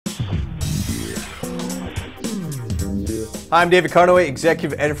Hi, I'm David Carnoway,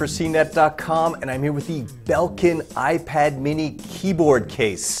 Executive Editor for CNET.com, and I'm here with the Belkin iPad mini keyboard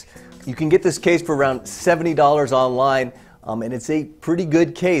case. You can get this case for around $70 online, and it's a pretty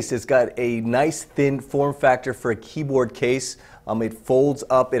good case. It's got a nice thin form factor for a keyboard case. It folds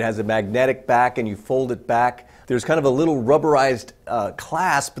up, it has a magnetic back, and you fold it back. There's kind of a little rubberized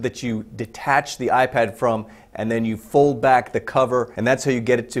clasp that you detach the iPad from, and then you fold back the cover, and that's how you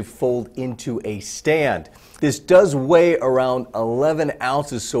get it to fold into a stand. This does weigh around 11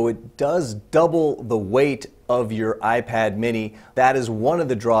 ounces, so it does double the weight of your iPad mini. That is one of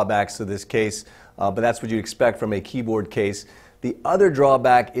the drawbacks of this case, but that's what you'd expect from a keyboard case. The other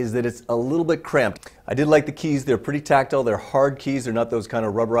drawback is that it's a little bit cramped. I did like the keys. They're pretty tactile. They're hard keys. They're not those kind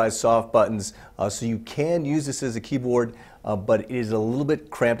of rubberized soft buttons. So you can use this as a keyboard, but it is a little bit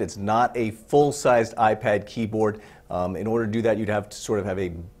cramped. It's not a full-sized iPad keyboard. In order to do that, you'd have to sort of have a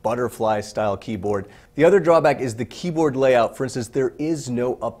butterfly-style keyboard. The other drawback is the keyboard layout. For instance, there is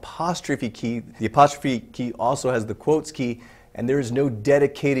no apostrophe key. The apostrophe key also has the quotes key, and there is no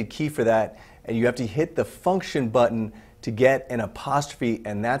dedicated key for that. And you have to hit the function button to get an apostrophe,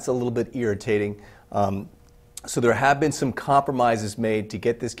 and that's a little bit irritating. So there have been some compromises made to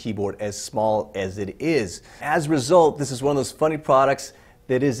get this keyboard as small as it is. As a result, this is one of those funny products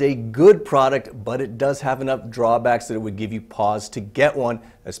that is a good product, but it does have enough drawbacks that it would give you pause to get one,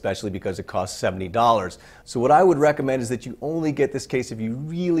 especially because it costs $70. So what I would recommend is that you only get this case if you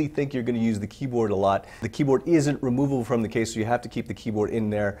really think you're going to use the keyboard a lot. The keyboard isn't removable from the case, so you have to keep the keyboard in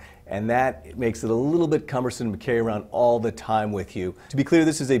there, and that makes it a little bit cumbersome to carry around all the time with you. To be clear,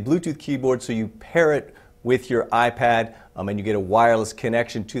 this is a Bluetooth keyboard, so you pair it with your iPad, and you get a wireless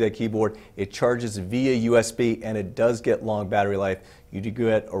connection to that keyboard. It charges via USB, and it does get long battery life. You do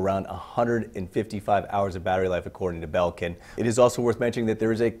get around 155 hours of battery life according to Belkin. It is also worth mentioning that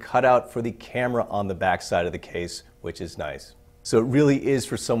there is a cutout for the camera on the back side of the case, which is nice. So it really is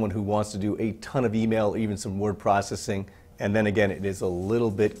for someone who wants to do a ton of email or even some word processing. And then again, it is a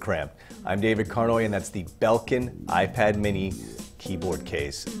little bit cramped. I'm David Carnoway, and that's the Belkin iPad mini keyboard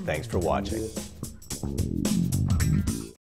case. Thanks for watching.